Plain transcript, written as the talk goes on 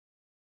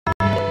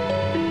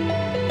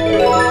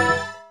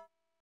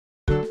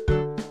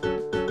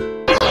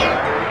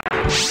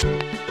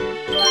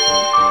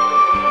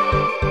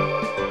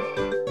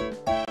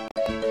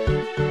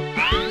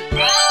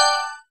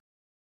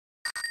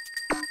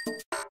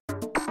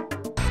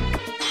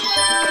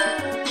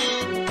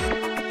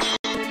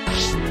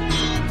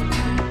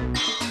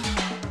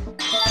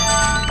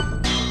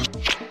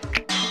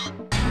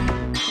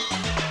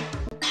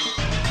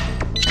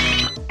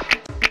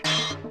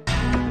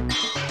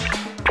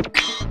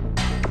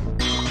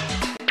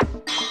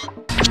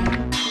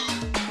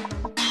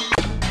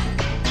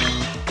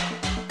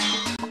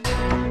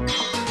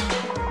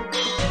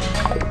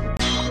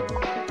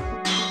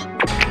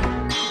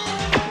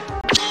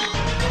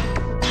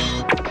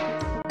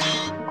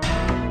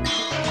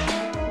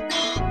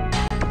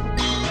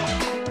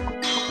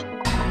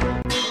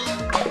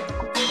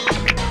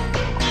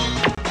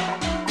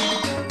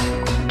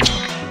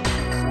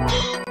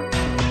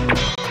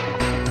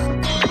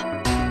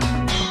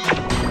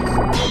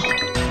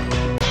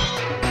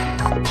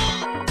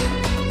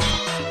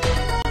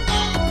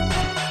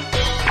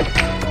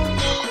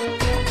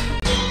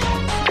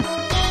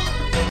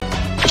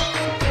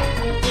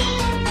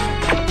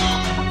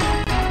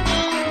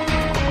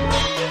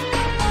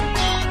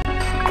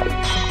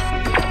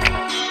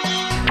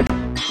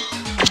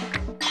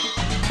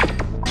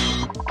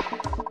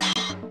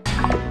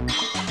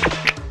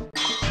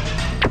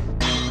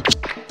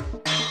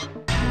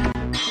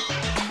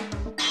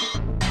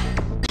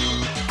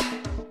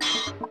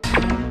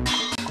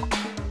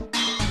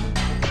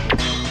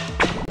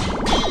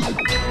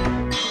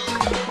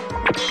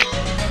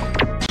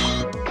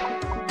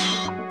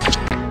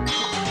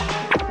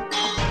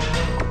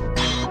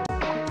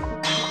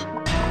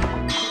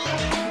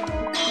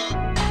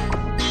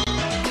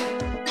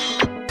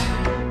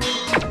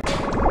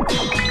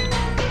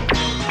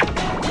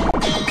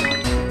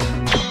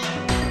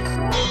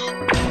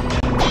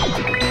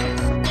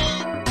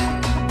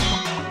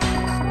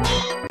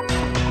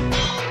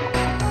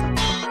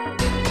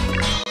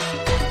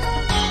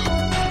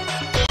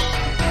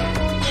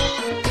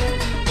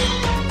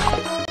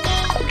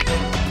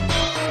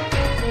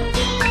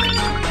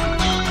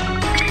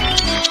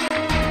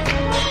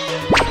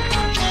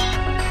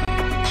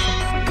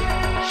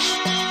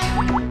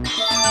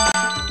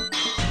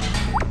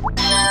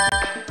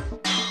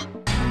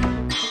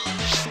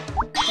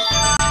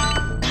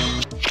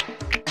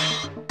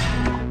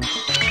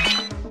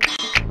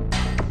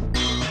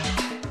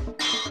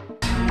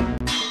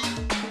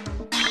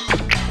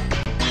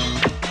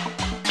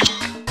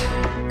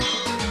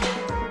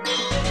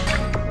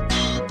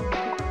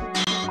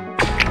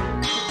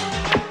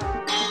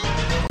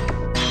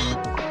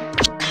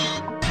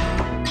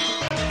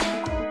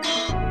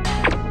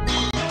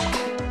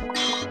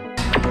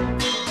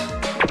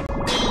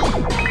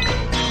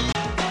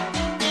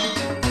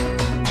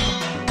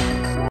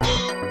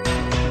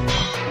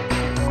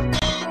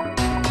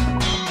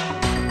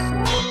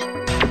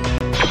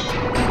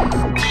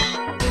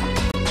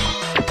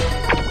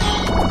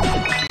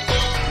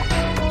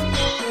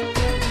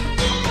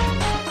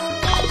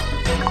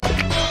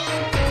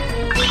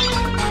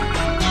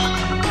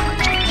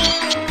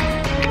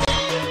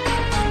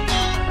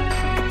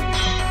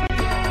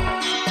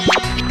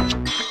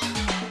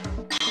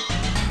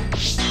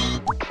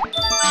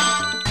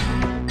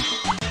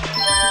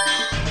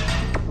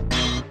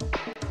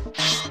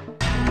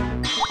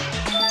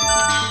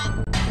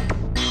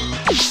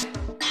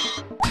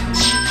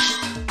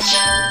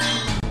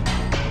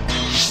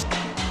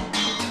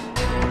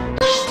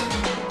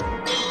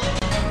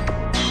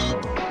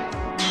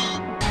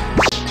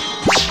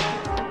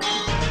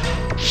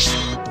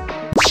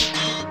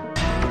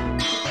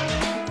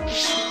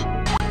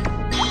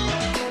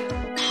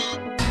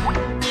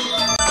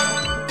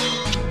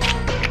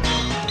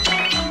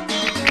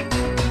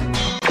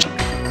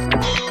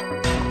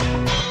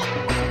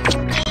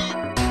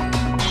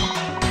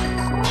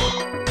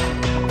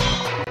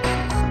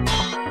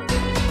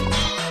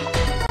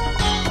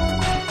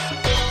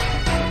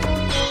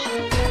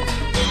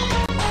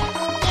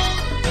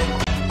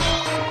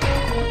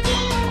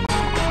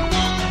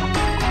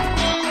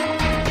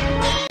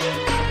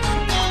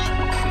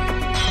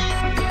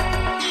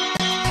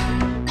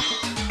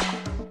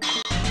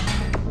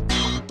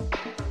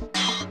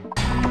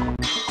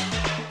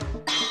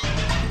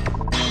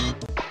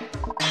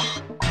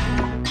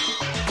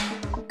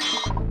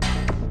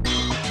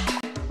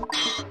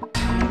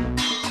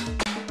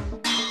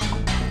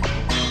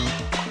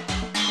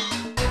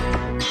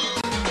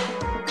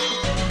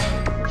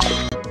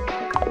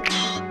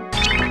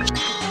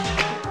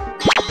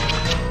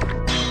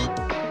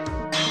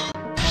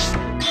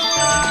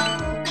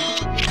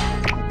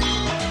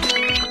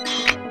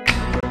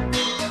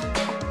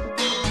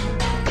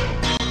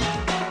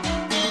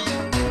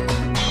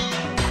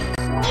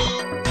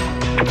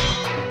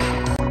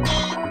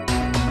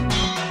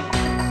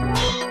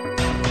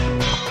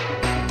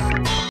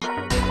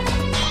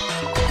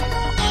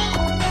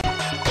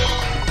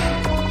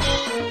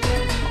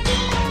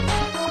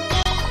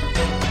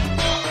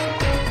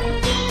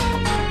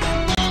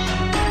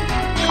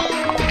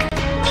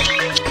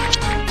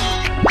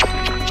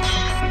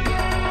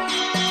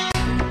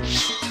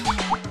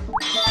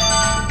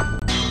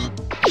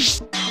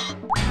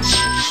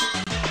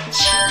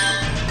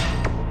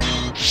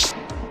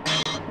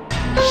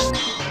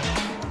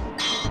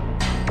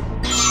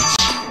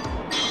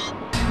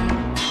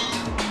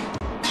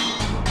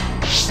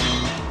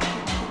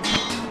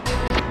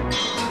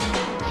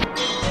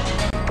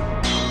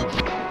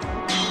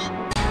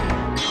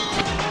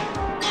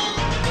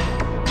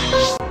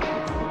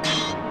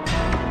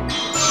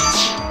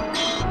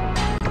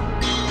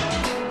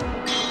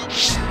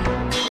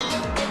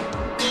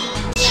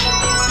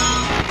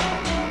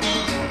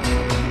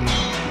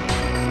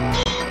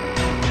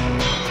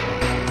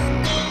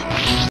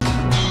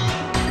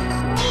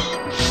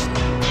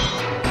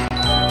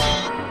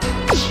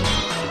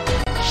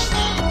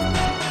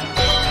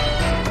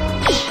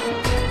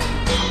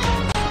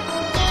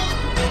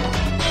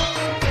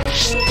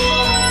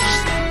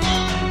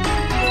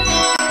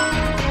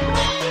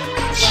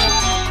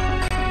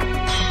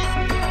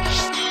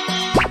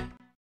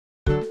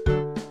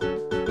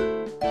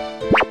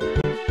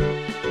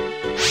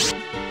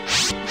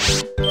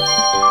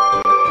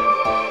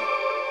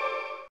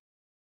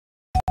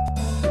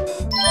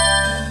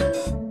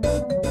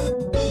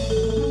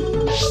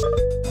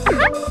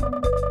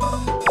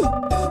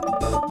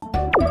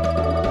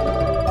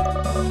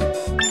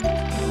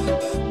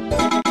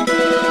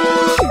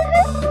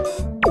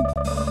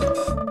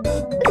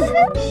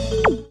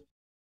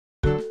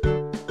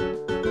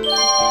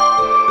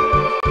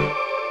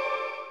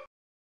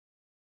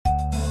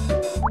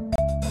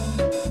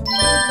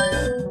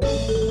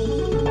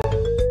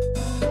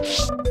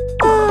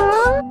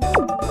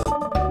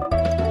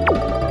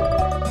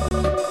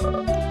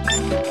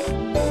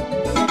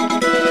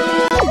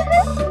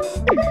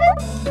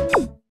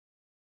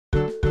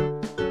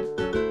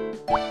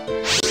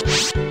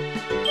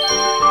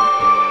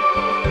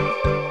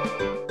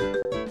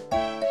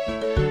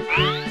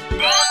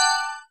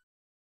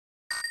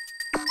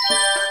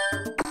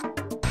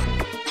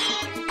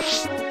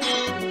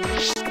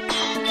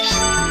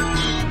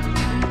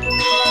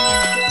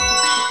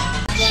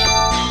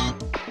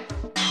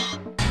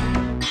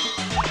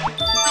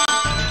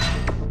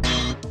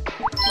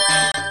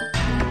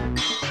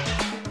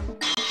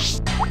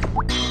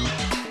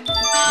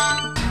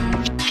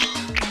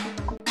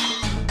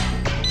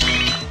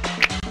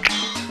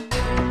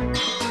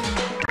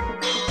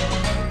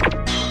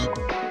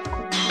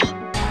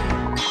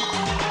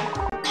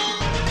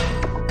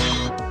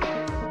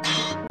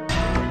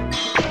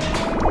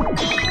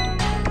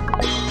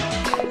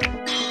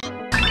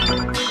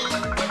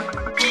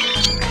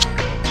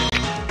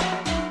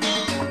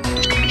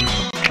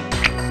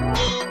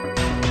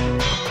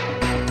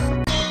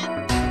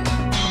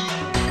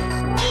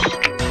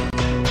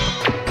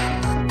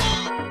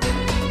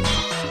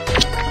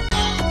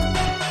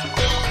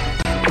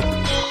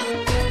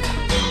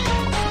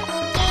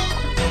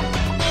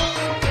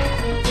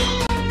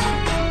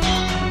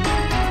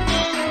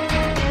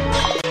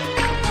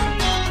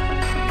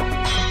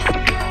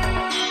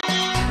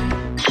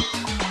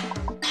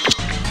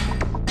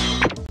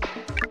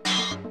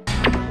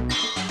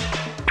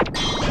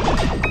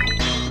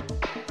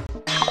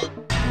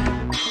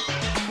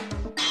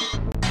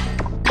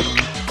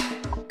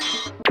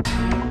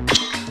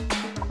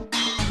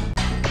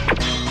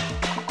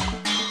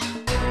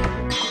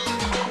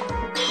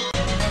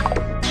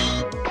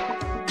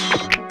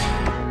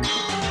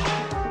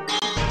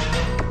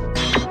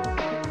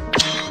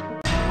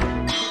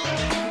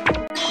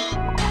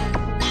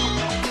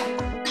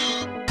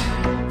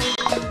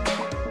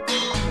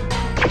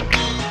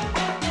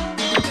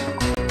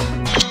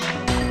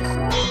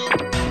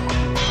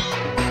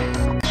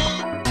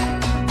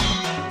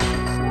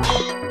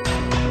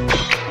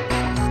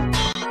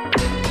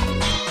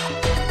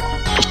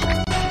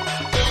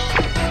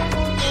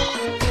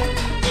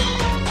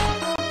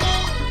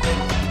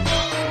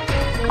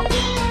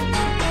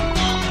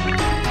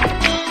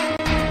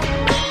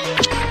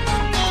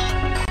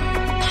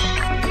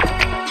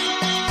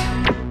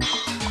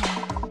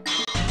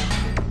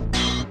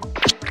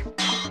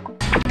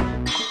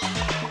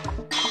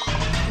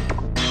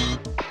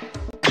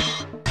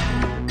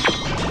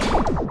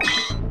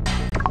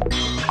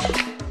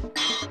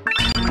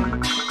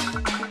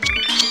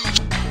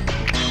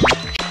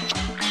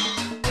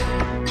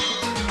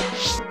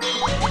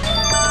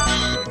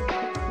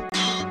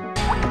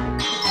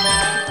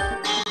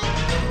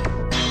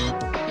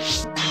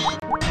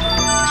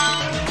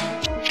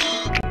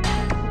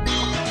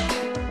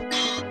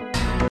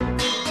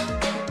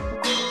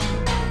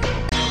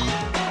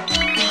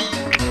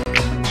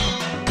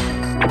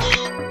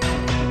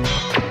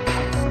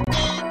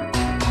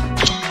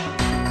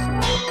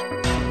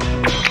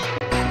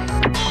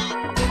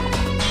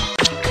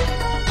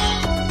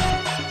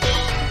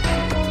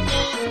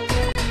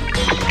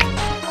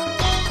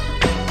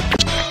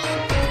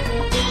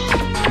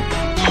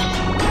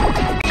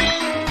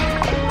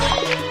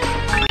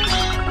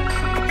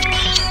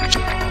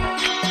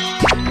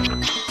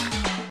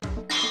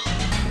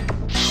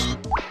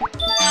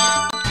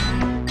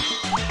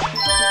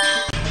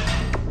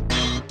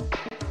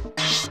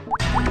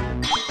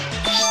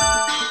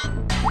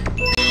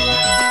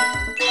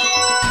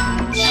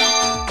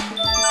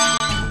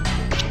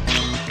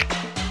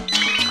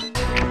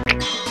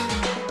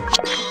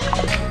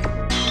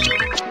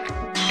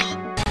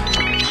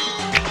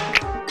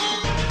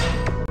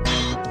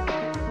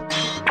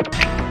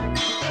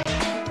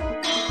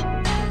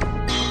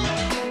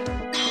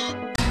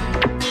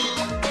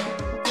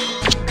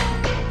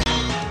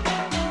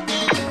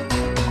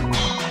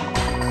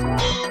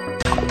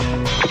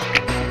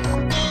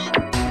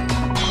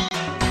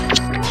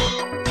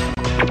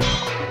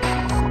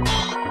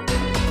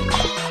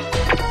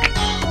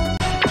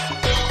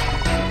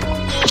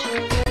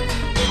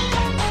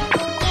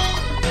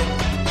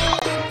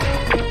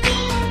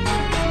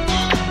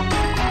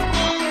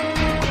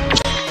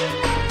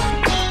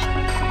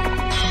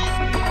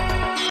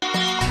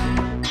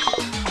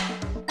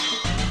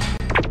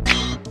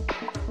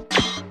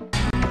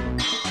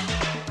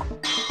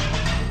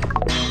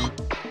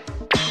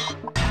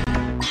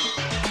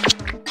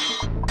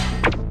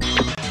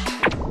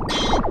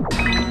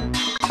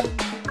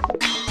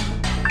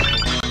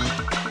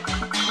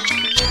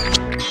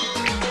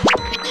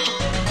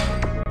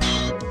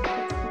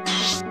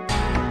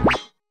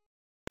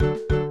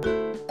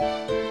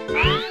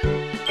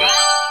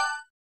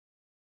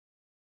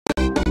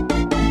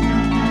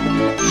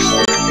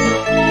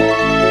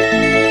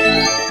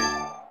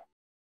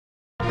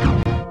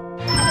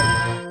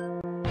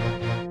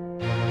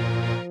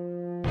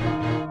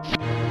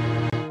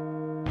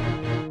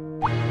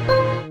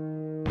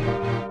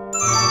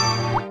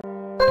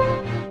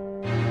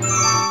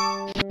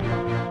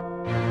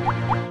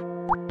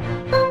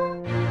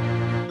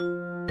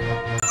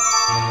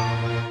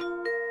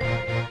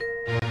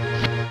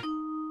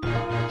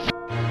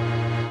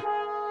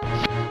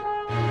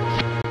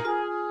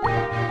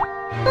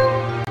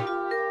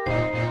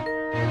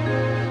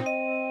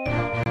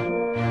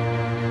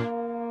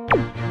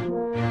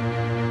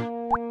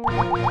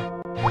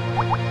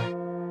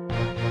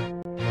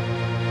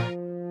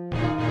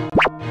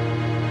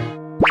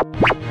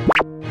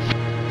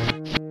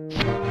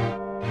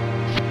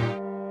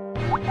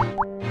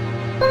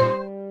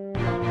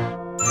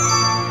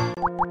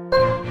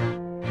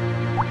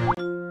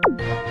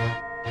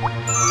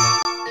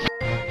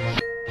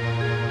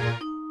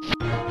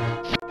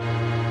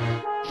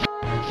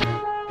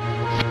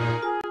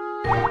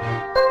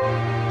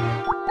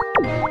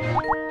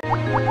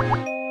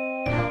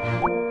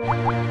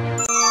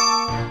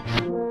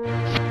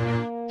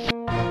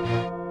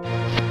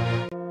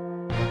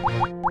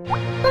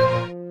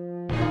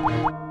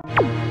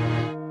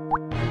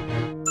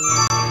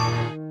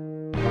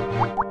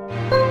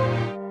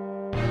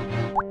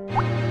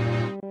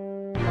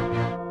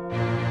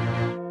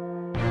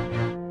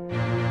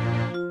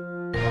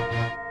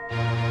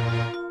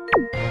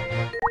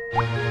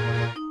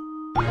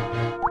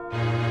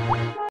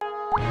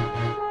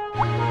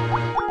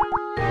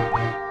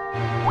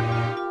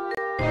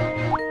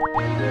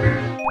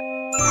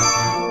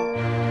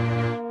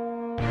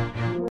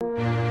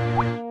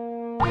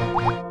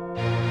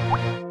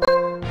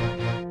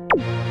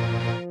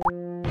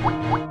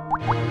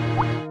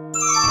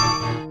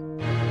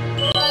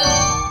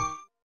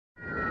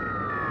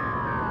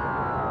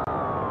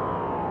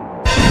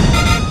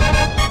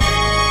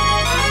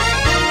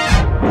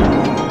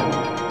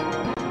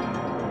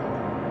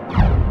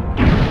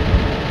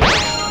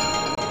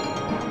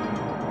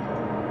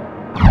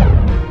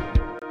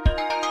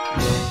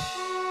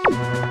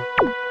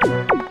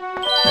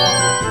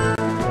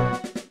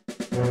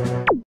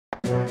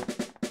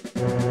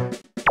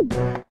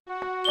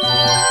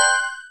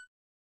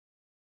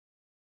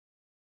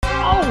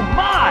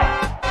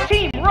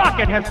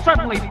has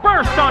suddenly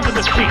burst onto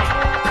the scene.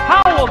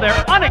 How will their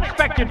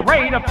unexpected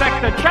raid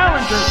affect the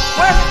challenger's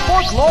quest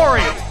for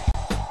glory?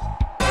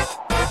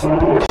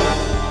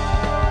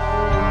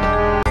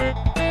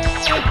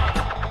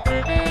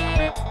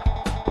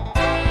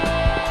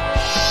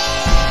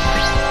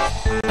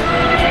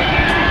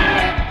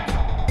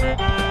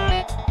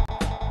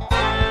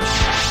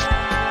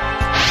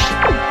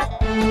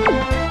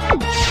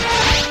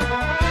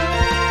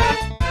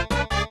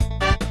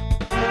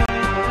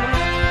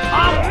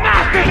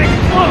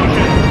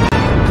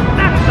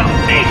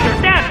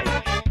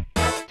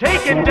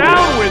 Taken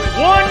down with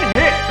one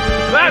hit.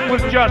 That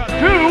was just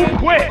too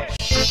quick.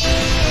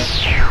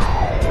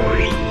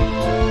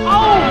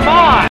 Oh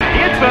my!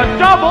 It's a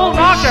double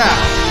knockout.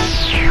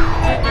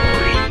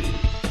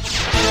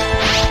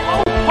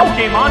 Both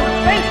Pokemon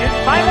fainted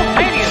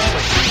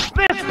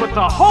simultaneously. This puts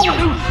a whole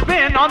new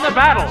spin on the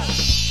battle.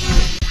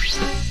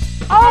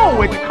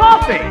 Oh, it's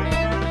coffee.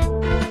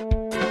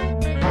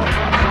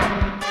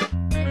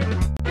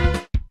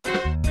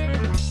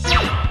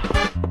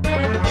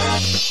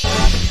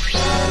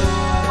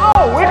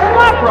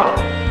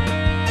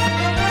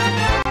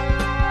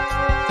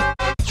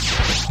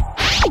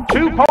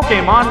 Two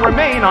Pokemon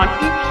remain on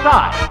each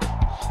side.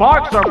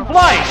 Sparks are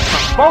flying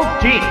from both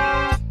teams.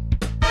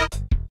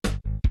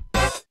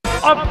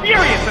 A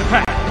furious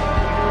attack!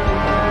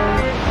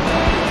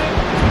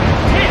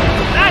 Hit!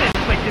 That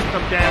inflicted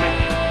some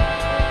damage.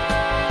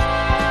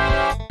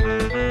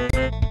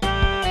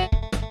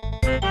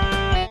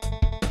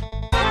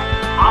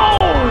 Oh!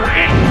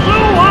 It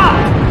blew up!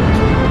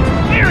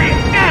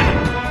 Serious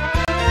damage!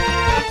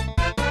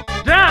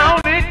 Down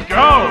it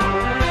goes!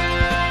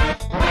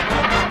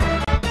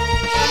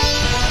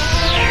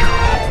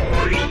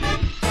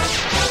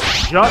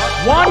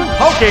 Just one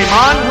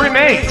Pokemon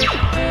remains.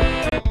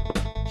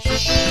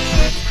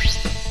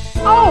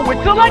 Oh,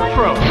 it's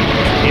Electro!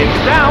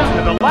 It's down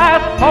to the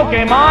last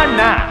Pokemon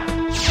now.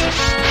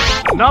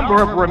 The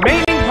number of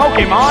remaining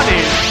Pokemon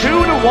is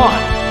 2 to 1.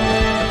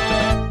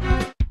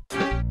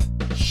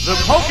 The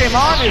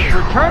Pokemon is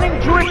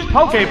returning to its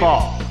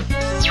Pokeball.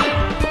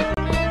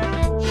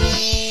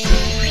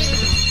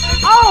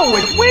 Oh,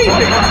 it's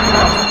Weezing!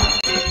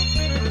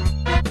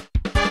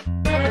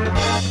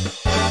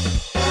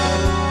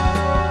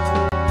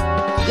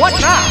 What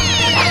now?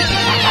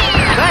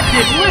 That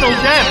did little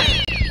damage.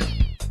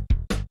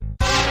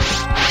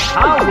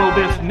 How will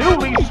this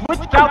newly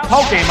switched out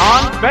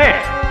Pokemon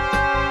fare?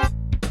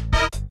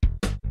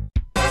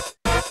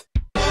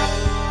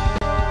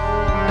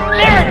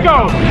 There it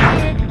goes!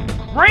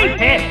 Great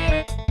hit!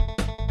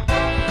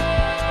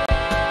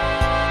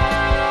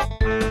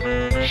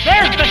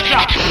 There's the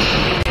shot!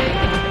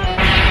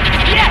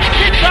 Yes,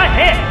 it's a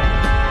hit!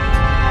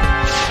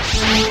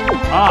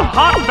 A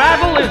hot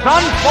battle is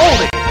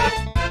unfolding!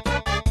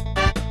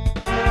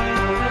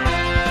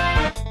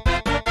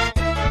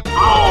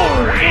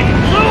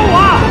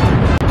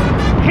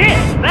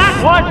 That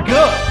was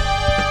good!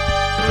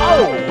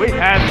 Oh, it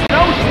has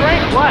no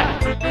strength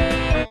left!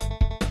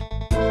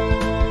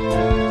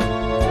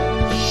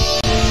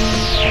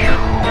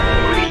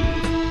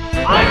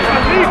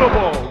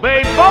 Unbelievable!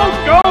 They both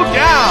go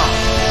down!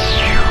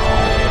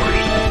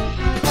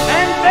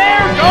 And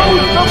there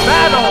goes the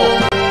battle!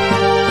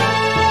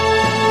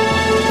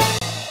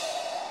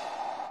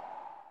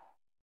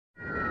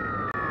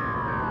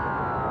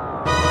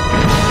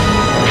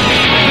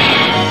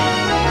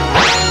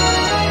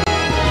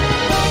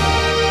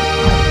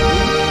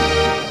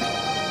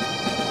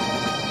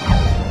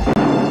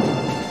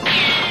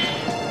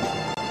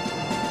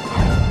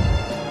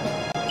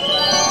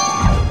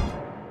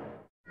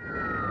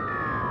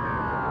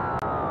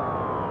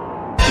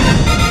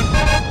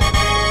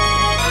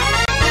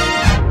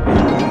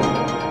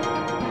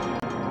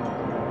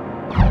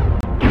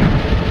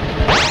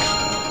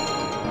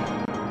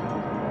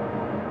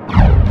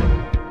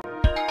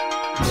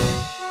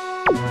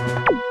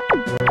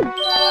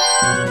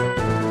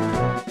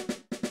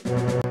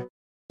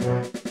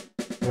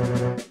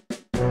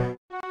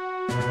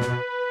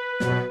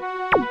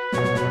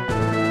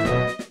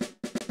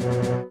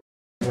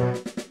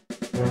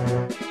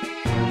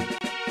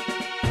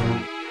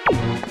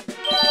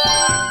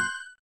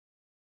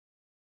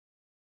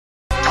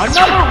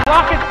 Another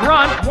rocket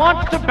grunt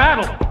wants to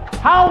battle.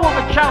 How will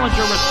the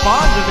challenger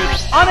respond to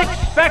this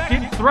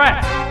unexpected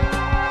threat?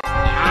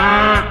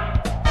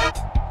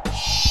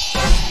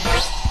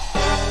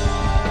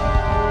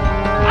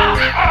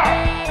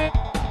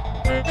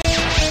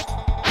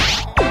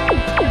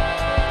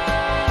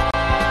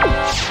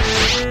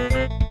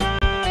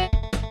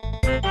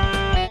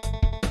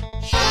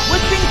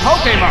 Switching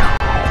Pokemon.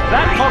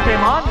 That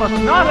Pokemon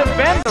must not have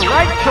been the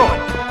right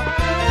choice.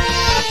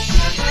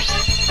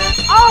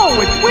 Oh,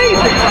 it's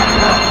Weezing!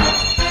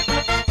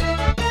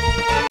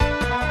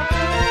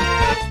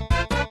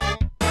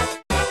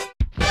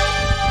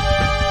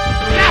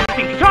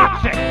 Nasty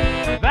Toxic!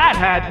 That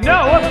had no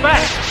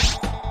effect!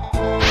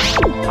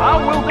 How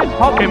will this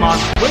Pokemon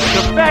switch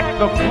affect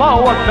the flow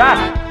of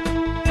battle?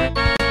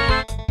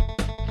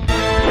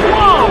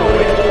 Whoa!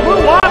 It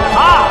flew up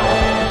high!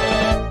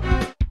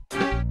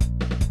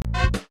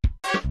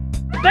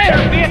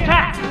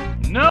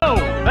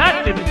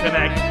 didn't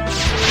connect.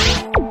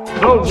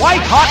 The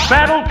white-hot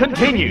battle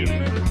continues.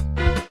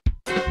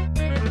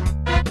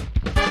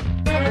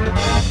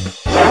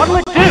 What'll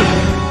it do?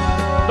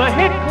 The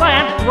hit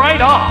glanced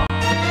right off.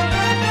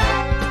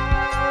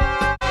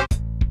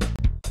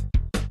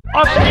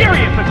 A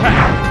furious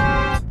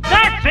attack!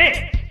 That's it!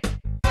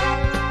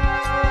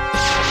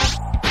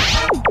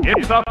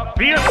 It's a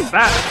fierce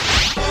battle!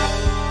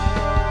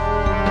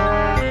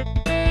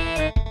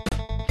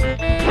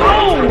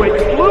 Oh,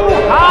 it flew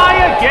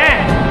high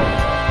again!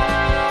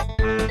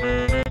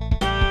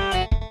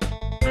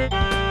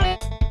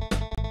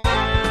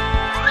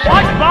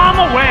 One bomb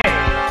away!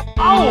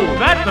 Oh,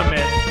 that's a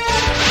miss!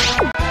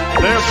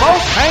 They're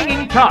both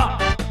hanging tough!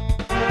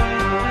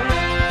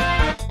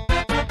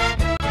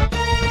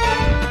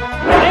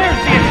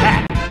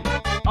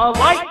 A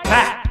light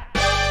pack.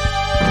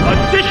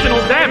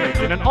 Additional damage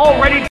in an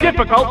already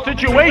difficult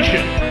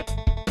situation.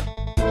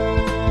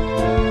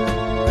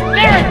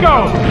 There it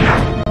goes!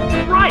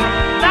 Right,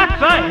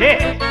 that's a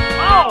hit!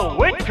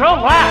 Oh, it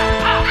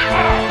collapsed!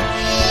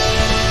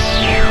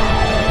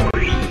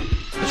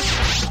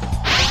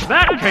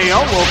 That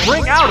KO will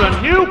bring out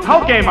a new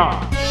Pokemon!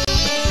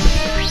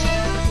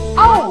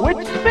 Oh,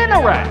 it's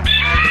Spinarak!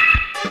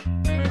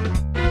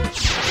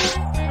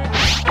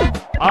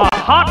 A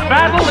hot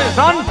battle is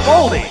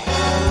unfolding!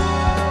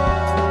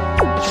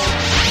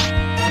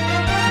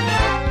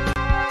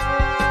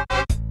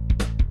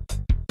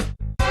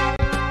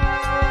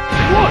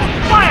 Whoosh!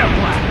 Fire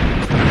blast!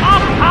 A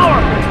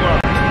powerful blow!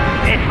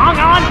 It hung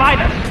on by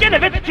the skin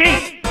of its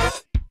teeth!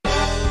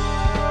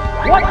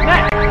 What's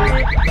next?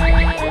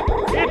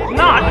 It's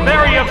not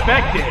very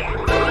effective!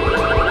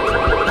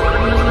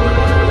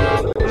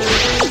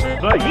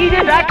 The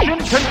heated action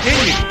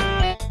continues!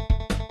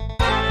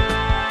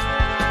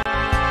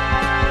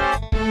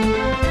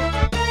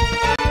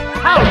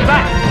 How's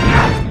that?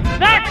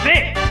 That's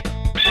it!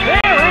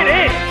 There it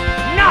is!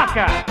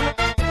 Knockout!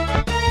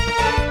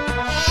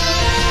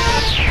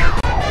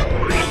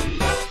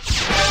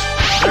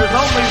 There's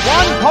only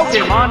one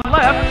Pokemon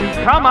left to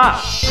come out.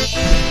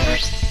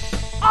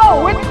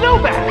 Oh, it's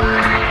Zubat!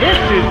 This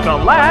is the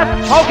last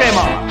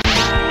Pokemon.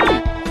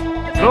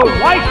 The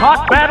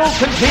white-hot battle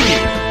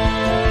continues.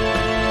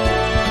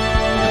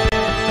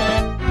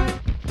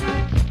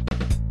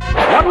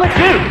 What'll it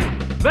do?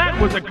 That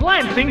was a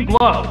glancing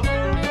blow.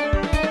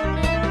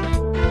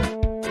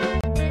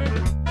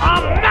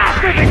 A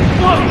massive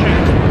explosion!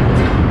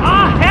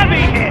 A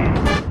heavy hit!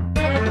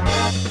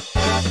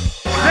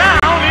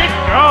 Down it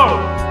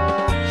goes!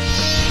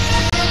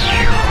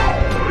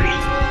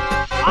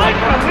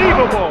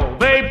 Unbelievable!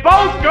 They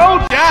both go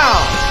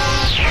down!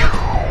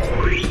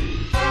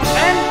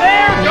 And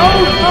there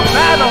goes the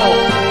battle!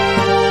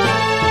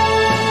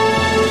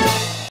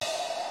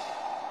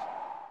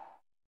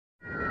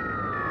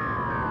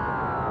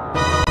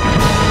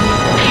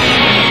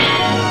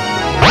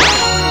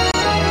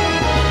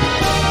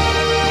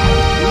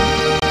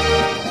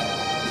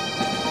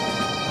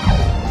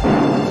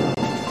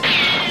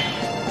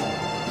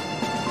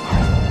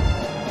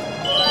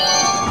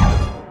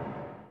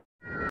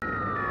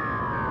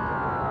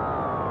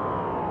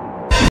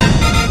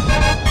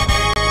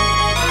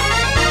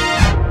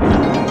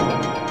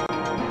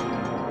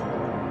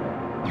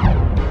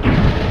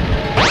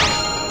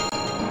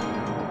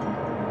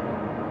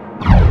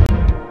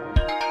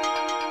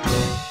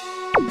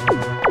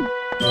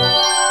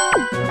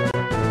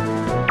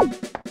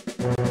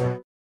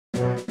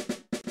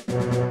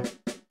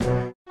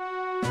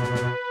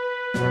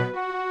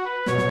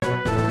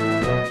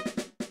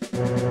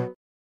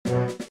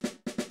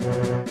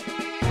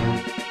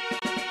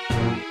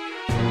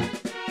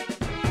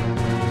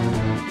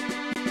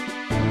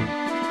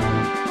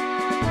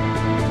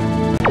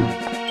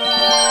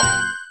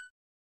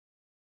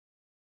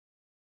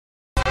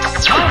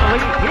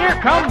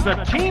 Comes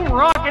a Team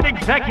Rocket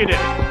executive.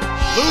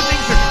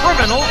 Losing to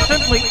criminals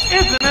simply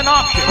isn't an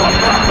option.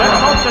 Let's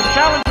hope the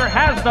challenger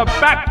has the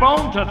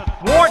backbone to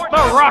thwart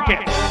the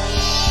Rocket.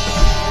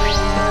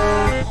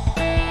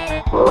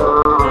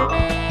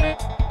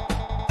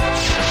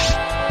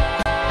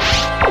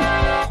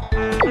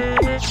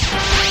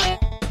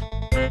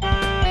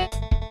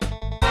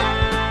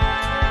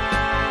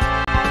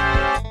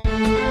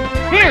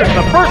 Here's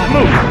the first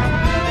move.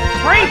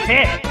 Great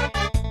hit.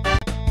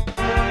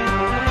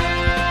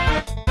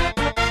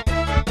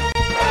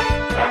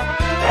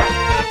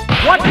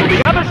 What will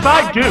the other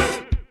side do?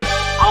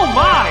 Oh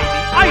my!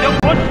 The item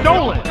was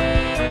stolen!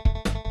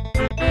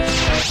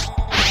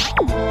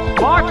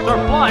 Sparks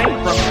are flying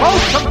from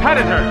both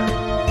competitors!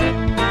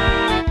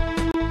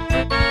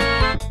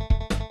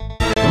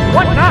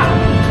 What now?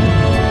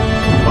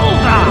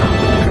 Bullseye!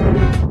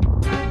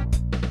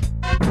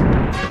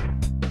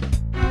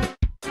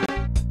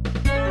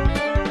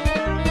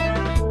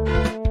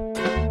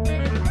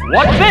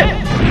 What's this?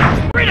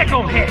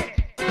 Critical hit!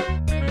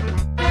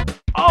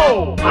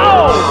 Oh!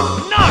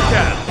 Oh!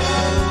 Knockout!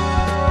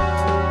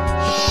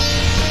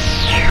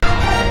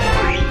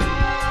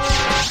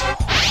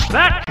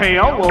 That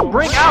KO will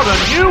bring out a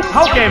new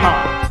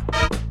Pokemon!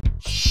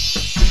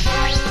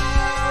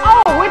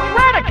 Oh!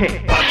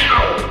 kick.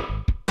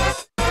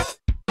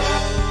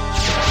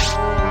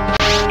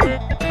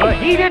 The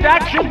heated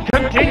action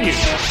continues.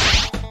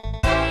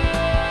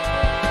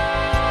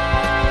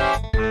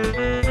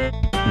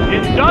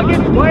 It dug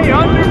its way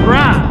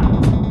underground.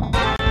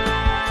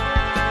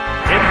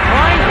 It's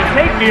trying to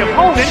take the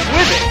opponent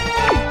with it.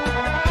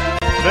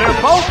 They're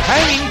both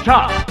hanging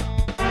tough.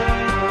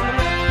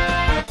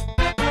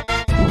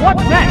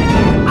 What's next?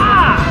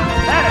 Ah!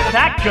 That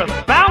attack just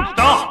bounced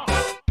off.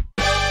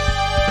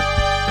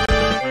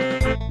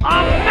 A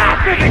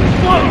massive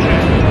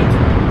explosion!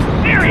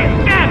 Serious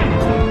damage!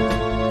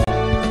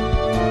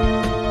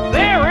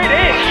 There it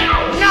is!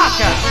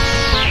 Knockout!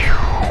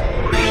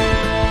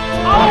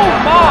 Oh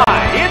my!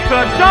 It's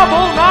a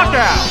double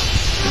knockout!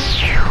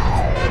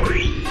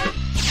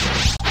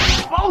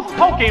 Both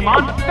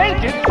Pokemon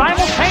fainted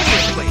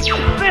simultaneously.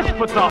 This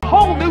puts a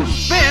whole new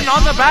spin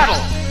on the battle.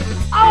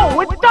 Oh,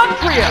 it's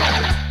Dugtrio!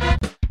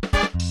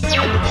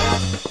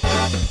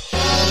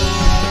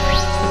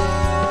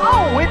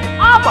 Oh, it's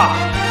Abba!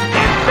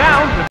 It's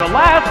down to the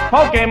last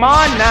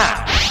Pokemon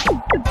now.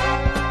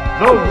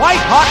 The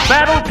white-hot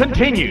battle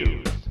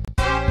continues.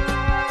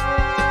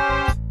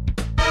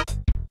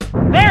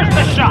 There's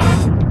the shot!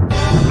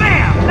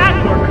 Bam! That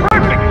worked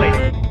perfectly!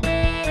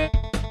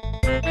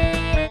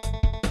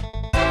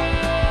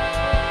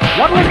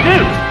 What'll it do?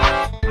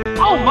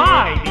 Oh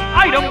my! The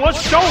item was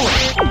stolen!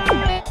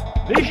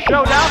 This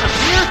showdown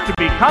appears to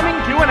be coming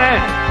to an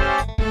end.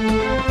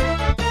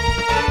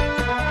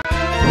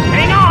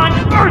 Hang on!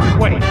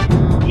 Earthquake!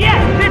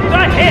 Yes, it's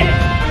a hit!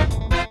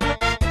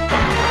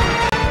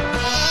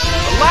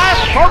 The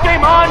last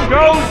Pokemon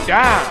goes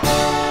down.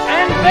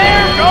 And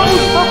there goes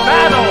the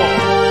battle!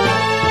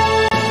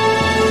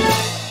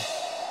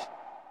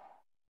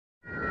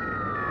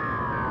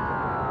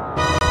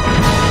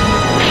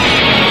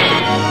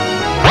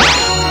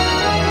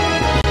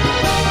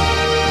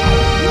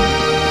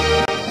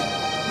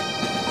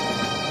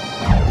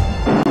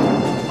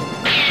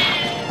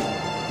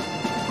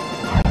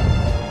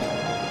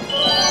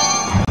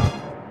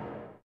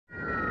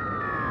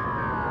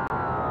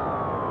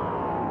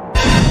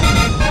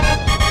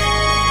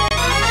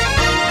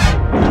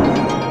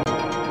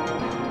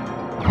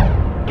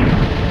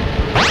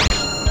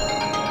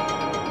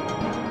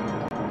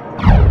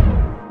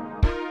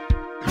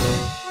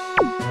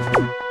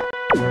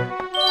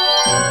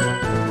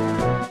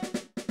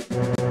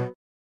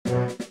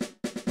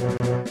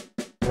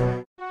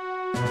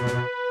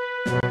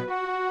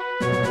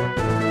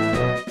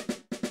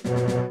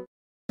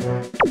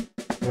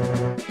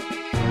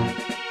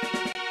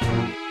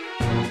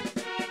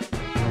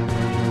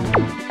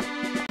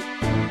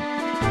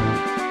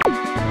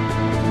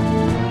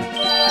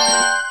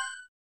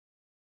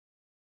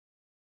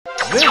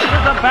 This is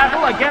a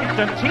battle against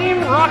a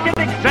Team Rocket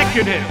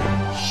executive.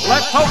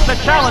 Let's hope the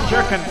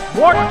challenger can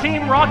thwart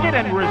Team Rocket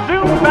and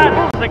resume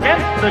battles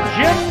against the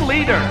gym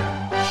leader.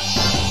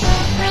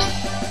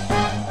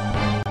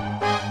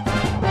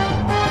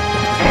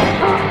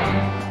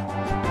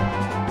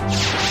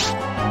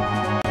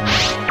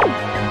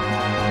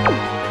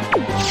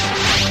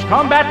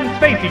 Combatants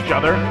face each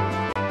other.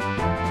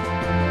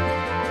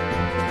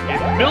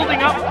 It's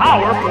building up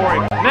power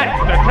for its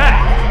next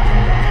attack.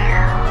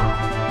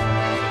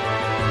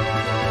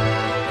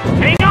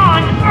 Hang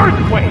on,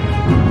 Earthquake!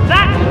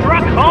 That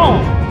struck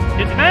home!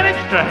 It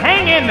managed to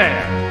hang in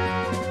there!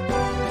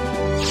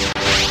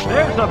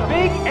 There's a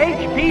big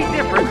HP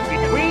difference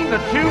between the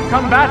two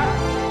combatants.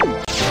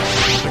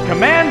 The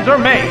commands are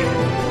made.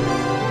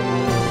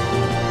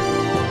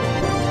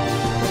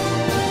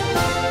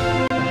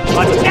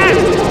 Again,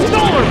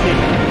 Solar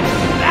Beam!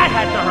 That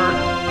had to hurt.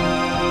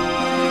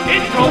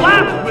 It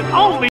collapsed with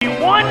only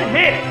one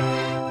hit!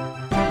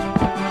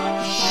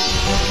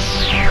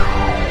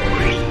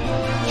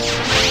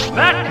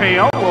 That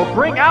KO will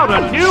bring out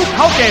a new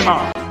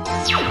Pokemon!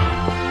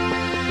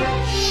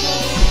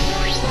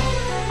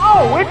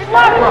 Oh, it's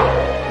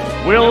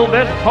Labra! Will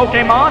this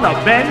Pokemon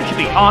avenge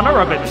the honor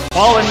of its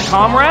fallen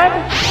comrade?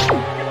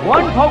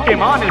 One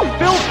Pokemon is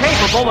still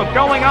capable of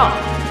going on,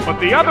 but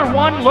the other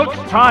one looks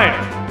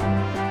tired.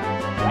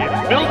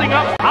 It's building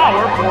up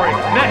power for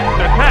its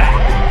next attack.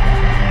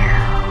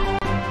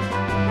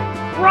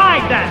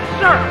 Ride that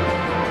surf!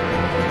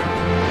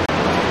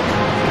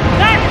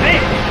 That's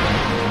it!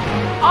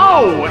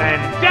 Oh,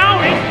 and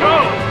down it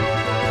goes!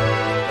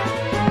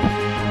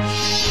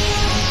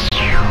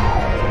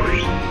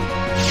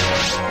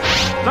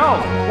 So,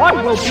 what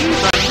will be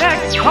the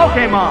next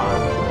Pokemon?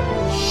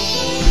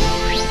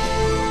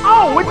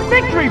 Oh, it's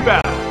Victory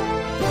Bell!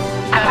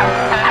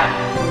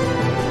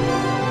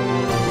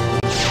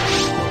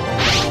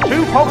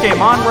 Two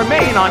Pokemon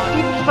remain on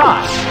each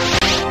side.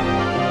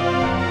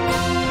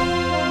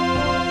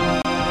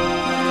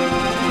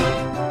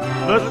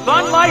 The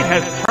sunlight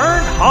has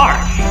turned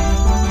harsh.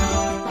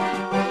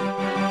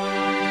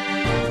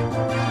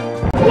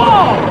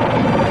 Whoa!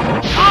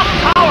 A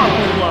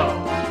powerful blow!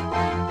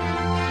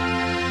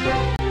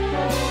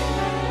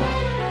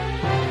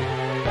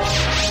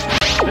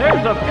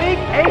 There's a big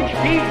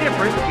HP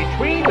difference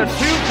between the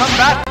two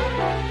combatants.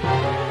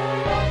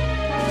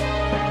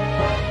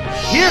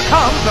 Here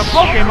comes the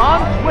Pokemon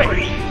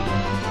Switch.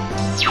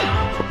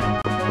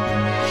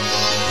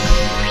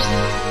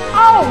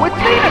 Oh, it's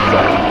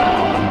Venusaur!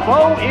 The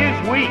foe is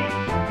weak.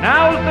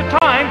 Now's the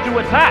time to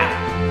attack.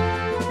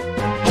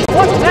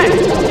 What's next?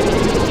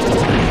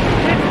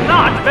 It's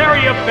not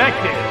very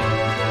effective.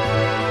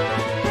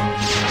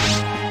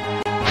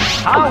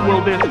 How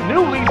will this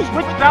newly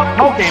switched out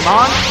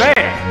Pokemon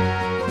fare?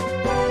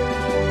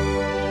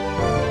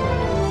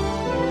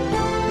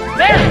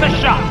 There's the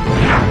shot!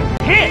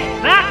 Hit!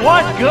 That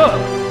was good!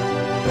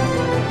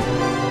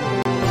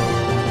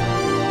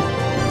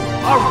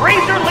 A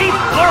Razor Leaf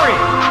Flurry!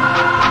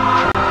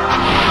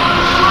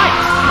 Right!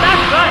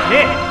 That's a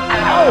hit!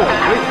 Oh,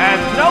 it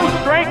has no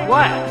strength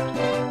left!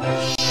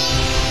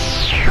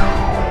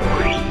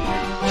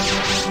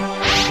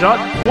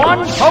 Just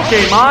one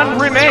Pokemon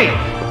remains!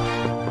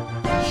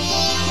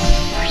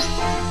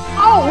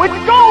 Oh, it's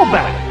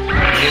Golbat!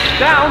 It's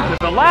down to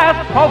the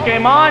last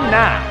Pokemon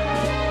now!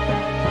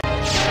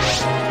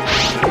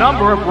 The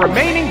number of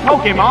remaining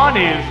Pokemon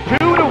is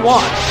 2 to 1.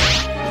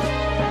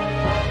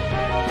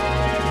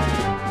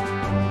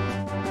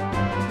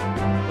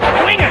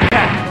 Wing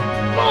attack!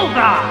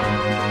 Bullseye!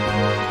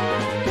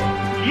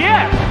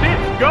 Yes,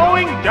 it's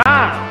going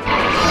down!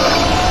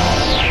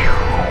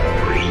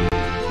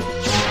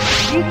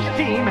 Each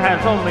team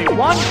has only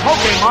one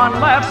Pokemon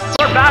left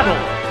for battle.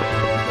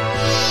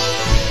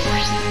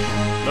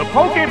 The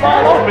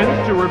Pokeball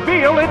opens to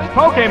reveal its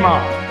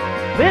Pokemon.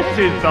 This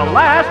is the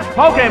last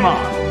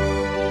Pokemon.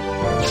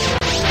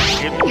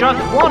 It's just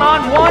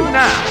one-on-one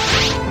now.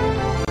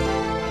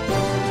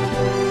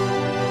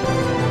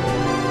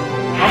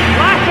 A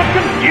flash of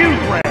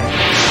Confuse Ray.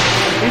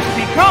 It's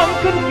become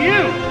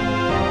confused.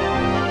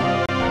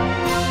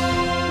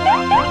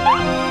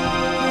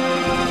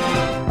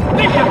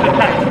 Vicious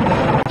attack.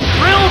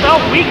 Drill the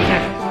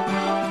weakness.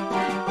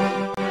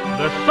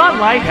 The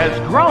sunlight has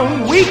grown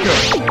weaker.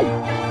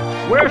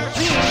 We're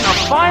seeing a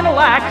final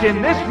act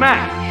in this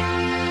match.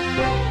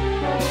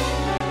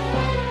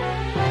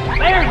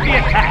 There's the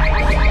attack.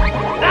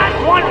 That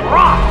one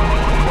rocked.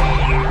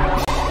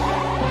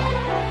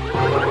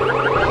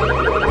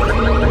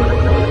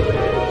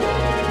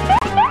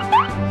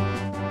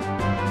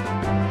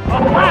 A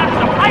blast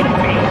of ice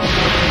beam.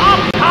 A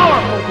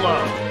powerful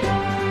blow.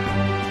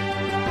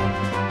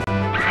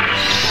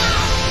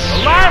 The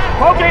last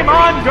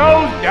Pokemon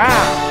goes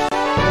down.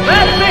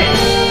 That's it.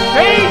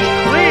 Stage